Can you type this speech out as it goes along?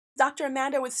Dr.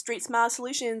 Amanda with Straight Smile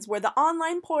Solutions. We're the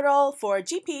online portal for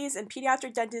GPs and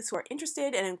pediatric dentists who are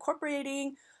interested in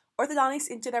incorporating orthodontics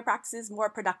into their practices more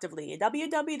productively.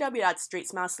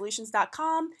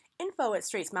 www.straightsmilesolutions.com,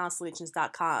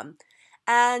 info@straightsmilesolutions.com.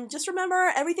 And just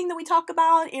remember, everything that we talk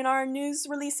about in our news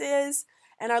releases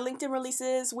and our LinkedIn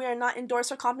releases, we are not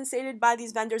endorsed or compensated by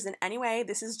these vendors in any way.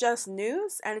 This is just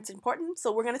news and it's important,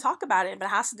 so we're going to talk about it. If it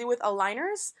has to do with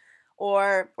aligners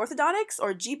or orthodontics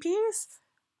or GPs,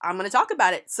 I'm going to talk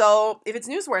about it. So if it's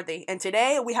newsworthy, and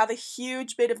today we have a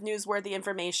huge bit of newsworthy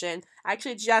information.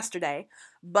 Actually, it's yesterday,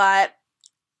 but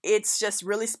it's just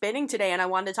really spinning today, and I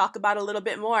wanted to talk about it a little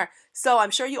bit more. So I'm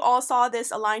sure you all saw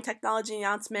this Align Technology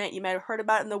announcement. You might have heard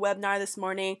about it in the webinar this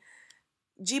morning.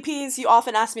 GPs, you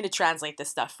often ask me to translate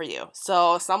this stuff for you.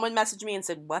 So someone messaged me and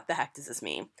said, what the heck does this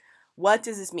mean? What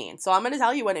does this mean? So I'm going to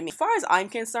tell you what it means. As far as I'm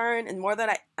concerned, and more that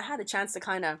I had a chance to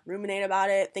kind of ruminate about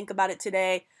it, think about it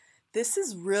today, this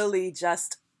is really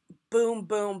just boom,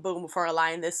 boom, boom for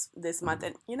Align this month.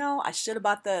 And I should have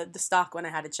bought the stock when I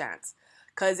had a chance,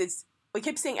 because we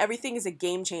keep saying everything is a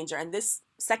game changer, and this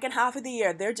second half of the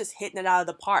year they're just hitting it out of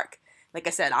the park. Like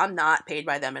I said, I'm not paid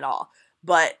by them at all,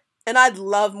 and I'd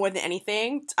love more than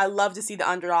anything. I love to see the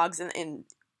underdogs in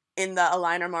the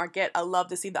aligner market. I love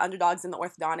to see the underdogs in the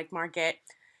orthodontic market,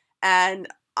 and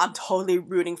I'm totally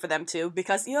rooting for them too,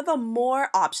 because the more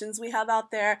options we have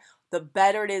out there, the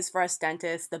better it is for us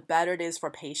dentists, the better it is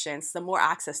for patients, the more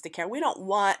access to care. We don't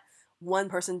want one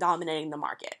person dominating the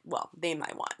market. Well, they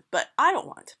might want, but I don't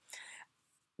want.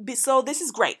 So this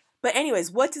is great. But anyways,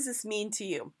 what does this mean to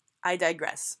you? I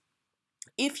digress.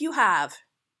 If you have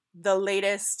the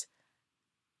latest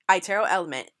iTero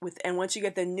Element and once you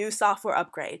get the new software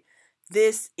upgrade,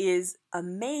 this is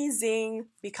amazing,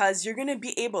 because you're going to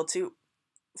be able to,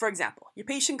 for example, your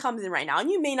patient comes in right now, and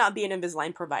you may not be an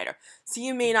Invisalign provider, so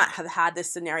you may not have had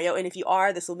this scenario, and if you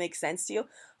are, this will make sense to you.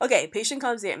 Okay, patient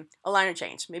comes in, aligner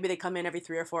change. Maybe they come in every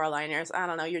 3 or 4 aligners. I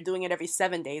don't know, you're doing it every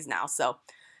 7 days now, so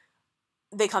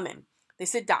they come in. They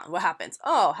sit down. What happens?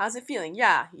 Oh, how's it feeling?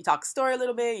 Yeah, you talk story a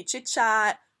little bit, you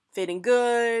chit-chat, fitting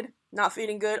good, not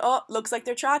fitting good. Oh, looks like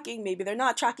they're tracking. Maybe they're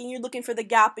not tracking. You're looking for the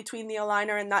gap between the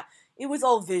aligner and that. It was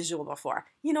all visual before.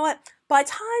 You know what? By the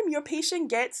time your patient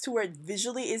gets to where it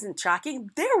visually isn't tracking,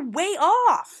 they're way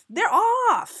off. They're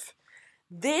off.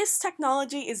 This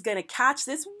technology is going to catch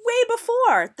this way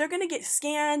before. They're going to get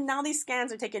scanned. Now these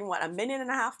scans are taking, what, 1.5 minutes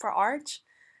per arch?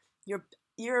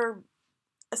 Your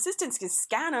assistants can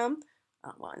scan them.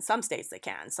 Well, in some states they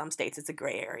can. In some states it's a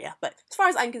gray area. But as far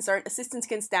as I'm concerned, assistants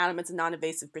can scan them. It's a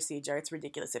non-invasive procedure. It's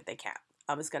ridiculous if they can't.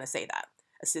 I was going to say that.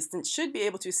 Assistants should be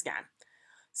able to scan.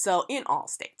 So in all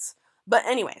states. But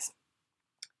anyways,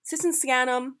 assistants scan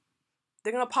them.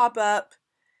 They're going to pop up,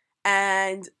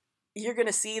 and you're going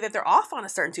to see that they're off on a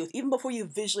certain tooth even before you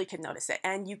visually can notice it.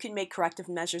 And you can make corrective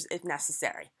measures if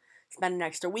necessary. Spend an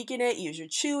extra week in it. Use your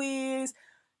Chewies.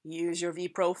 Use your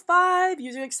VPro 5,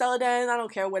 use your Excelodent, I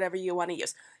don't care, whatever you want to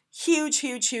use. Huge,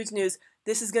 huge, huge news.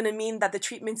 This is going to mean that the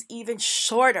treatment's even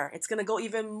shorter. It's going to go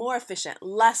even more efficient.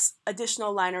 Less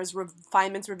additional liners,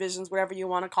 refinements, revisions, whatever you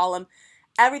want to call them.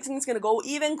 Everything's going to go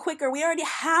even quicker. We already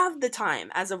have the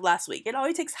time as of last week. It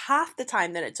only takes half the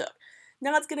time that it took.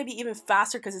 Now it's going to be even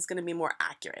faster because it's going to be more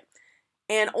accurate.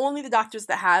 And only the doctors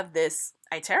that have this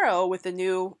iTero with the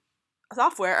new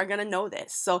software are going to know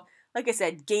this. So like I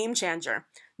said, game changer.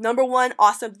 Number one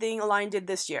awesome thing Align did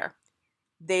this year.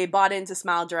 They bought into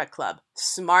Smile Direct Club.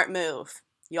 Smart move.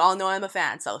 You all know I'm a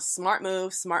fan, so smart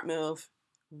move,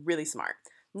 really smart.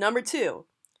 Number two,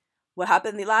 what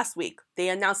happened last week? They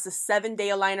announced the 7-day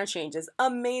aligner changes.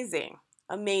 Amazing,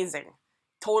 amazing.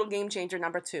 Total game changer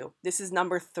number 2. This is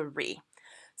number 3.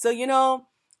 So, if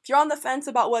you're on the fence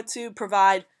about what to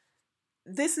provide,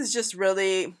 this is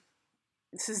the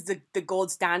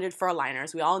gold standard for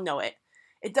aligners. We all know it.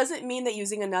 It doesn't mean that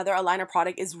using another aligner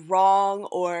product is wrong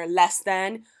or less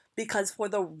than, because for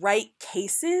the right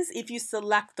cases, if you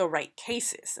select the right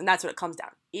cases, and that's what it comes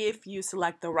down. If you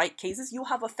select the right cases, you'll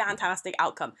have a fantastic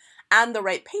outcome, and the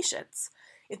right patients.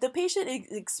 If the patient is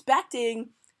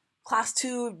expecting class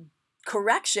 2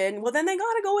 correction, well then they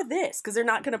gotta go with this, because they're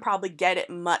not gonna probably get it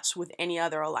much with any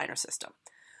other aligner system.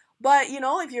 But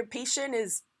if your patient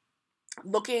is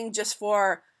looking just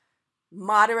for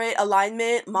moderate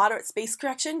alignment, moderate space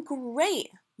correction, great.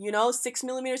 6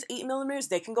 millimeters, 8 millimeters,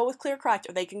 they can go with ClearCorrect,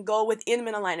 or they can go with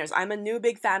Inman aligners. I'm a new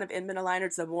big fan of Inman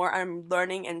aligners. The more I'm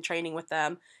learning and training with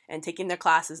them and taking their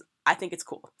classes, I think it's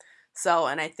cool. So,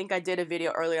 and I think I did a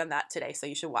video earlier on that today, so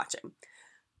you should watch it.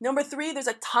 Number 3, there's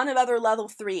a ton of other level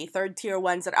 3, third tier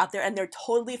ones that are out there, and they're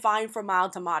totally fine for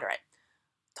mild to moderate.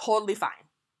 Totally fine.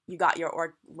 You got your,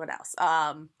 or what else?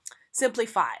 Simply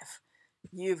 5.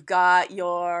 You've got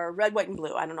your Red, White, and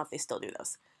Blue. I don't know if they still do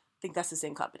those. I think that's the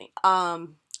same company.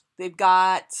 They've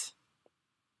got,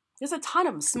 there's a ton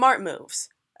of them. Smart Moves.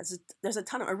 There's a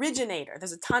ton of Originator.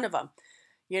 There's a ton of them,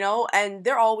 and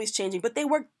they're always changing, but they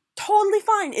work totally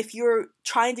fine if you're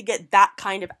trying to get that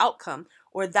kind of outcome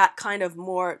or that kind of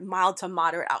more mild to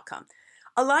moderate outcome.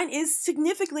 Align is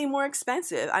significantly more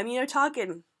expensive. I mean, you're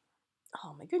talking,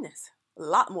 oh my goodness, a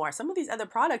lot more. Some of these other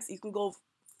products, you can go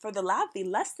for the lab fee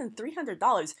less than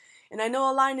 $300. And I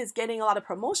know Align is getting a lot of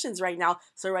promotions right now.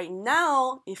 So right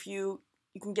now, if you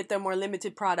can get their more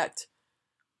limited product,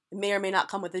 it may or may not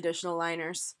come with additional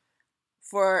liners.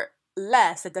 For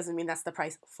less, that doesn't mean that's the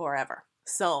price forever.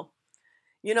 So,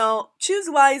 choose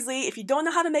wisely. If you don't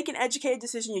know how to make an educated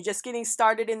decision, you're just getting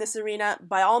started in this arena,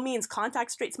 by all means,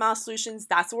 contact Straight Smile Solutions.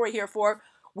 That's what we're here for.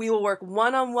 We will work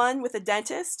one-on-one with a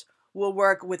dentist. We'll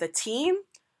work with a team.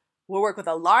 We'll work with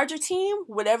a larger team.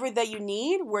 Whatever that you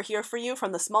need, we're here for you,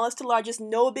 from the smallest to largest.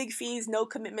 No big fees, no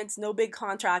commitments, no big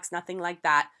contracts, nothing like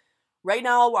that. Right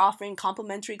now, we're offering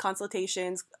complimentary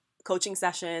consultations, coaching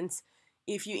sessions.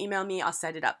 If you email me, I'll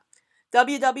set it up.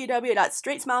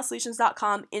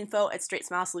 www.straightsmilesolutions.com,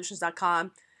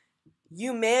 info@straightsmilesolutions.com.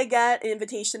 You may get an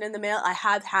invitation in the mail. I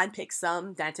have handpicked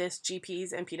some dentists,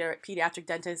 GPs, and pediatric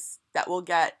dentists that will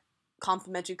get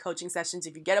complimentary coaching sessions.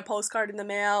 If you get a postcard in the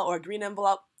mail or a green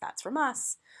envelope, that's from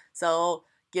us. So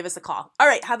give us a call. All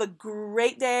right, have a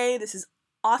great day. This is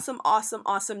awesome, awesome,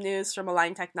 awesome news from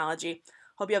Align Technology.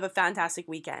 Hope you have a fantastic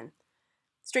weekend.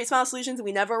 Straight Smile Solutions,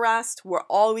 we never rest. We're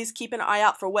always keeping an eye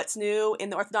out for what's new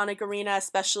in the orthodontic arena,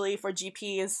 especially for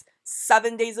GPs.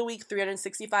 7 days a week,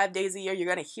 365 days a year.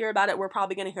 You're going to hear about it. We're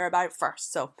probably going to hear about it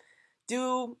first. So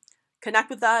do connect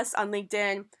with us on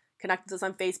LinkedIn, connect with us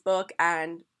on Facebook,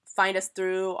 and find us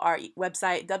through our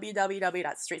website,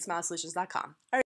 www.straightsmilesolutions.com. All right.